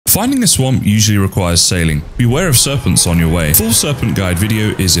Finding a swamp usually requires sailing. Beware of serpents on your way. Full serpent guide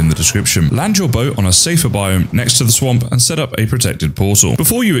video is in the description. Land your boat on a safer biome next to the swamp and set up a protected portal.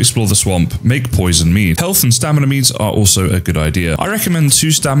 Before you explore the swamp, make poison mead. Health and stamina meads are also a good idea. I recommend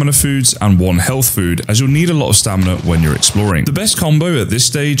 2 stamina foods and 1 health food, as you'll need a lot of stamina when you're exploring. The best combo at this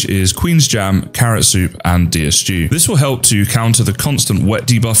stage is Queen's Jam, Carrot Soup, and Deer Stew. This will help to counter the constant wet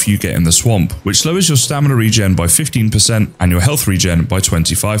debuff you get in the swamp, which lowers your stamina regen by 15% and your health regen by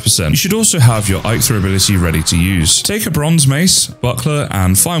 25%. You should also have your Eikthyr ability ready to use. Take a bronze mace, buckler,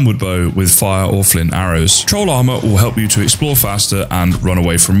 and fine wood bow with fire or flint arrows. Troll armor will help you to explore faster and run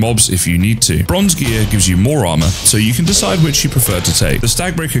away from mobs if you need to. Bronze gear gives you more armor, so you can decide which you prefer to take. The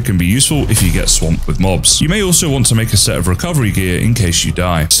Stagbreaker can be useful if you get swamped with mobs. You may also want to make a set of recovery gear in case you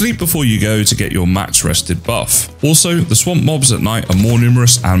die. Sleep before you go to get your max rested buff. Also, the swamp mobs at night are more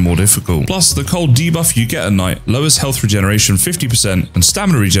numerous and more difficult. Plus, the cold debuff you get at night lowers health regeneration 50% and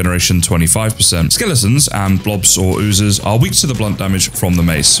stamina regeneration 25%. Skeletons and blobs or oozers are weak to the blunt damage from the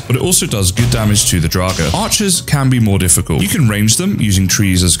mace, but it also does good damage to the Draga. Archers can be more difficult. You can range them using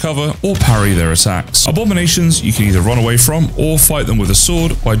trees as cover or parry their attacks. Abominations you can either run away from or fight them with a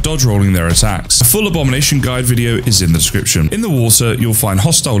sword by dodge rolling their attacks. A full abomination guide video is in the description. In the water, you'll find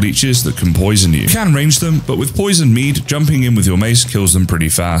hostile leeches that can poison you. You can range them, but with poison mead, jumping in with your mace kills them pretty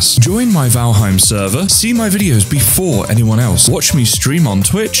fast. Join my Valheim server, see my videos before anyone else, watch me stream on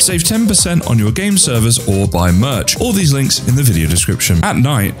Twitch, save 10% on your game servers or buy merch. All these links in the video description. At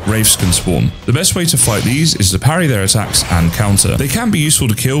night, wraiths can spawn. The best way to fight these is to parry their attacks and counter. They can be useful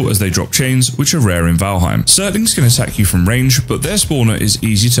to kill as they drop chains, which are rare in Valheim. Surtlings can attack you from range, but their spawner is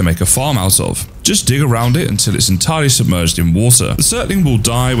easy to make a farm out of. Just dig around it until it's entirely submerged in water. The Surtling will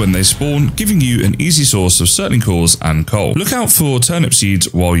die when they spawn, giving you an easy source of Surtling cores and coal. Look out for turnip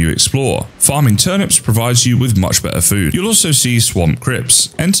seeds while you explore. Farming turnips provides you with much better food. You'll also see swamp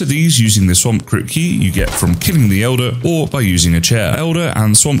crypts. Enter these using the swamp crypt key you get from killing the elder or by using a chair. Elder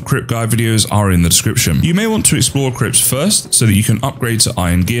and swamp crypt guide videos are in the description. You may want to explore crypts first so that you can upgrade to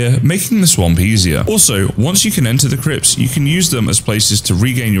iron gear, making the swamp easier. Also, once you can enter the crypts, you can use them as places to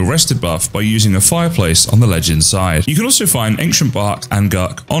regain your rested buff by using a fireplace on the ledge inside. You can also find ancient bark and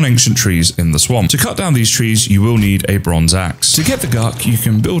guk on ancient trees in the swamp. To cut down these trees, you will need a bronze axe. To get the guk, you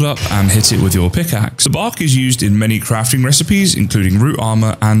can build up and hit it with your pickaxe. The bark is used in many crafting recipes, including root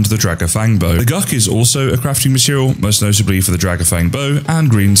armor and the Dragafang bow. The guk is also a crafting material, most notably for the Dragafang bow and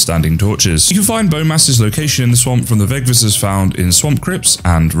green standing torches. You can find bone mass's location in the swamp from the Vegvisors found in swamp crypts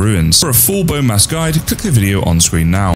and ruins. For a full bone mass guide, click the video on screen now.